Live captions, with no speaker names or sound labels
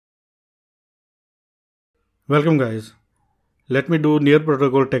Welcome guys. Let me do near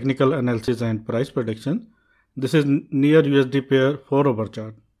protocol technical analysis and price prediction. This is near USD pair 4-hour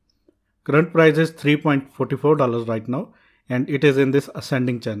chart. Current price is $3.44 right now and it is in this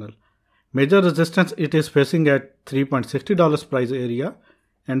ascending channel. Major resistance it is facing at $3.60 price area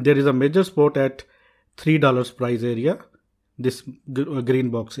and there is a major support at $3 price area, this green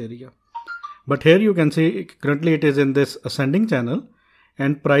box area. But here you can see currently it is in this ascending channel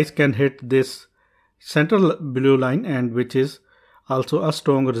and price can hit this central blue line and which is also a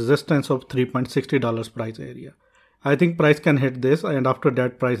strong resistance of $3.60 price area. I think price can hit this and after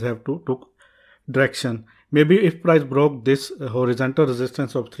that price have to took direction. Maybe if price broke this horizontal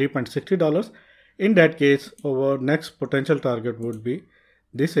resistance of $3.60, in that case our next potential target would be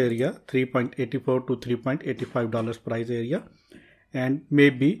this area $3.84 to $3.85 price area and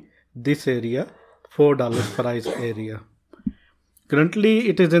maybe this area $4 price area. Currently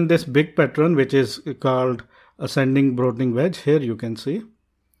it is in this big pattern which is called ascending broadening wedge. Here you can see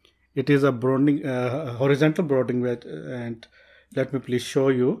it is a broadening horizontal broadening wedge, and let me please show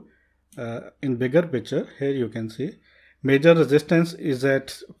you in bigger picture. Here you can see major resistance is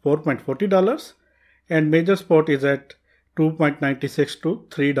at $4.40 and major support is at $2.96 to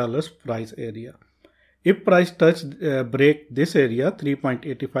 $3 price area. If price break this area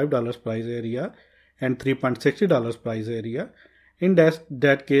 $3.85 price area and $3.60 price area, in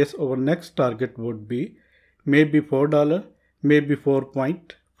that case our next target would be maybe $4, maybe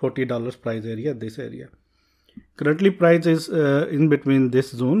 $4.40 price area, this area. Currently price is in between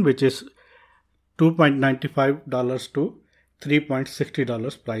this zone which is $2.95 to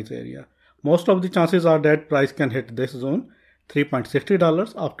 $3.60 price area. Most of the chances are that price can hit this zone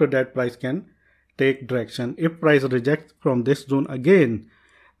 $3.60. After that price can take direction. If price rejects from this zone again,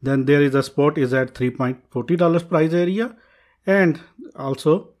 then there is a spot is at $3.40 price area and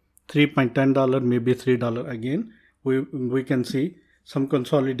also $3.10, maybe $3 again. We can see some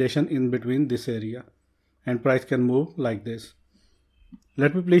consolidation in between this area and price can move like this.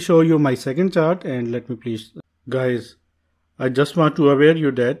 Let me please show you my second chart and let me please guys, I just want to aware you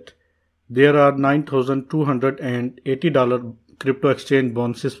that there are $9,280 crypto exchange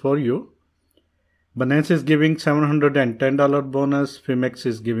bonuses for you. Binance is giving $710 bonus, Fimex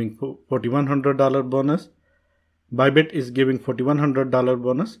is giving $4,100 bonus, Bybit is giving $4,100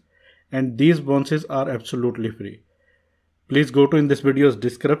 bonus, and these bonuses are absolutely free. Please go to in this video's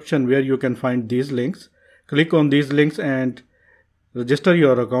description where you can find these links. Click on these links and register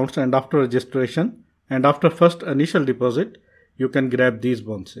your accounts, and after registration and after first initial deposit you can grab these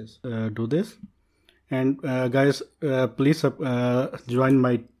bonuses. Do this and guys please join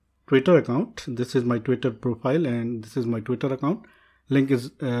my Twitter account. This is my Twitter profile and this is my Twitter account. Link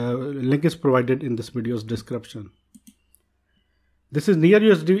is provided in this video's description. This is near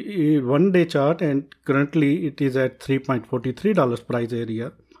USD 1-day chart and currently it is at $3.43 price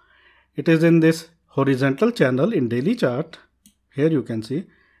area. It is in this horizontal channel in daily chart. Here you can see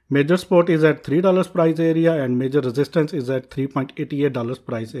major support is at $3 price area and major resistance is at $3.88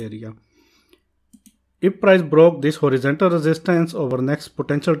 price area. If price broke this horizontal resistance, our next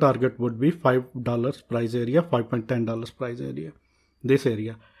potential target would be $5 price area, $5.10 price area, this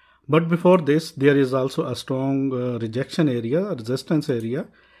area. But before this, there is also a strong rejection area, resistance area,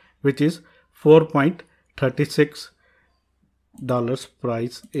 which is $4.36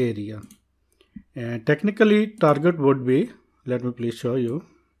 price area. And technically target would be, let me please show you,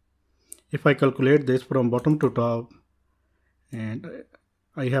 if I calculate this from bottom to top and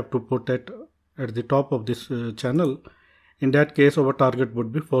I have to put it at the top of this channel, in that case our target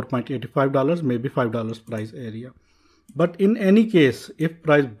would be $4.85, maybe $5 price area. But in any case, if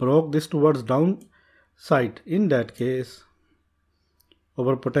price broke this towards downside, in that case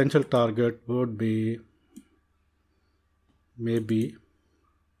our potential target would be maybe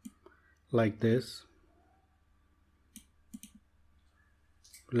like this.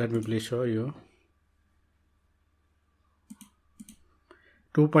 Let me please show you,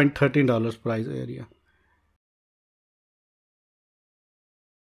 $2.13 price area.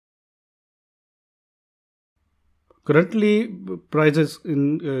 Currently price is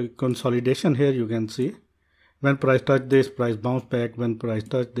in consolidation. Here you can see when price touch this, price bounce back, when price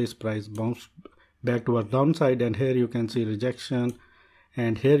touch this, price bounce back towards downside, and here you can see rejection,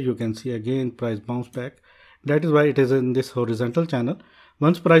 and here you can see again price bounce back. That is why it is in this horizontal channel.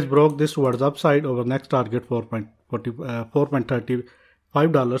 Once price broke this towards upside, our next target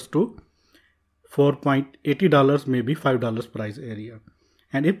 $4.35 to $4.80, maybe $5 price area.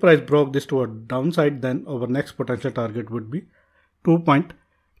 And if price broke this toward downside, then our next potential target would be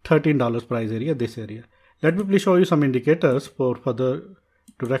 $2.13 price area, this area. Let me please show you some indicators for further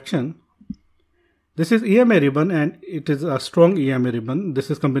direction. This is EMA ribbon and it is a strong EMA ribbon. This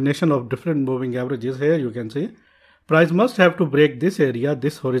is combination of different moving averages. Here you can see price must have to break this area,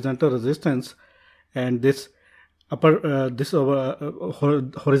 this horizontal resistance, and this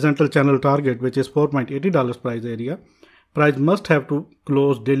horizontal channel target, which is $4.80 price area. Price must have to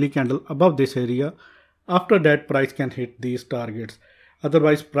close daily candle above this area. After that, price can hit these targets.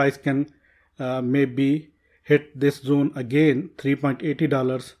 Otherwise, price can maybe hit this zone again,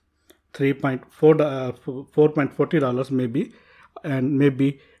 $3.80, $4.40 maybe, and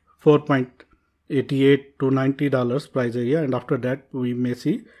maybe $4.88 to $90 price area, and after that we may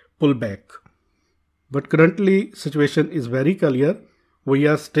see pullback. But currently situation is very clear. We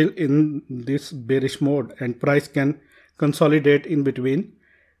are still in this bearish mode and price can consolidate in between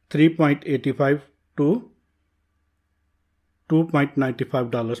 $3.85 to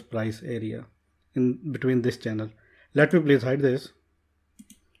 $2.95 price area in between this channel. Let me please hide this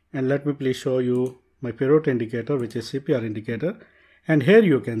and let me please show you my favorite indicator, which is CPR indicator. And here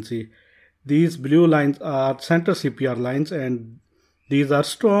you can see these blue lines are center CPR lines and these are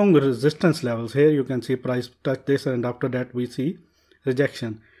strong resistance levels. Here you can see price touch this and after that we see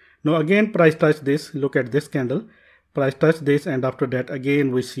rejection. Now again price touch this, look at this candle, price touch this and after that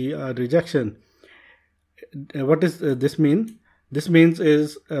again we see a rejection. What does this mean? This means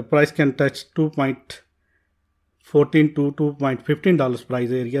is price can touch $2.14 to $2.15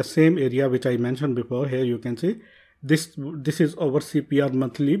 price area, same area which I mentioned before. Here you can see this is our CPR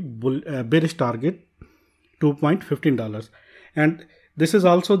monthly bearish target, $2.15, and this is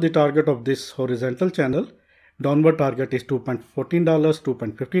also the target of this horizontal channel. Downward target is $2.14,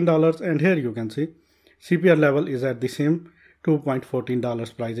 $2.15, and here you can see CPR level is at the same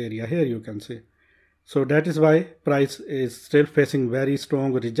 $2.14 price area. Here you can see. So that is why price is still facing very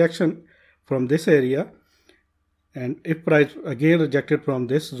strong rejection from this area, and if price again rejected from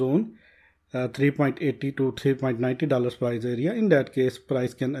this zone, $3.80 to $3.90 price area, in that case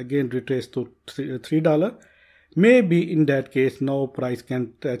price can again retrace to $3. Maybe in that case now price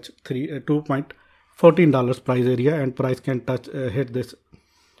can touch $2.14 price area and price can touch hit this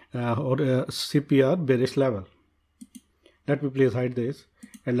CPR bearish level. Let me please hide this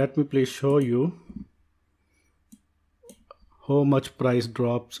and let me please show you how much price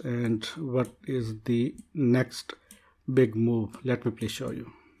drops and what is the next big move. Let me please show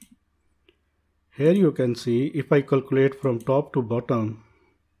you. Here you can see if I calculate from top to bottom,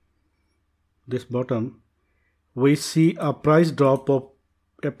 this bottom, we see a price drop of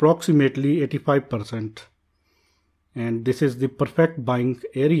approximately 85%, and this is the perfect buying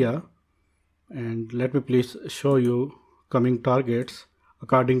area. And let me please show you coming targets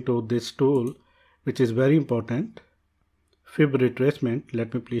according to this tool, which is very important, fib retracement.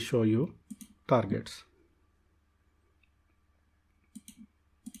 Let me please show you targets.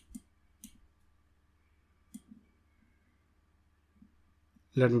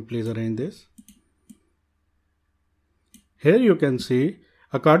 Let me please arrange this. Here you can see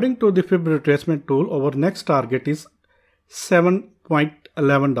according to the fib retracement tool, our next target is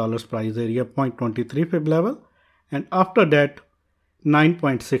 $7.11 price area, 0.23 fib level, and after that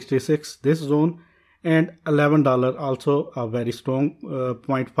 9.66 this zone, and $11 also a very strong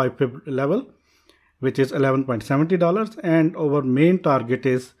 0.5 fib level, which is $11.70, and our main target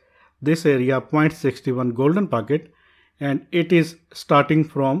is this area 0.61 golden pocket, and it is starting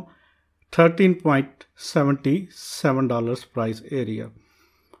from $13.77 price area.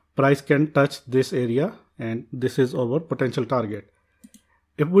 Price can touch this area and this is our potential target.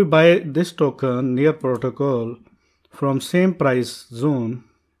 If we buy this token near protocol from same price zone,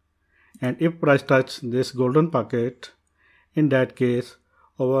 and if price touch this golden pocket, in that case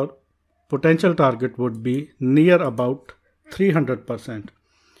our potential target would be near about 300%.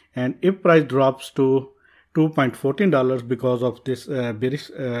 And if price drops to $2.14 because of this bearish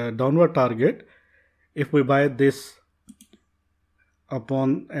downward target, if we buy this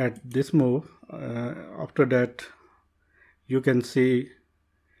upon at this move, after that you can see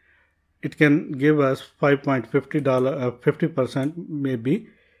it can give us $5.50 50%, maybe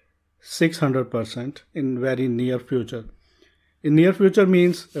 600% in very near future. In near future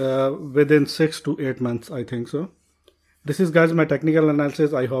means within 6 to 8 months, I think so. This is guys my technical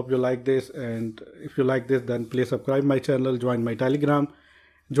analysis. I hope you like this, and if you like this then please subscribe my channel, join my Telegram,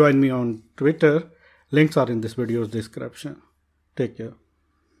 join me on Twitter. Links are in this video's description. Take care.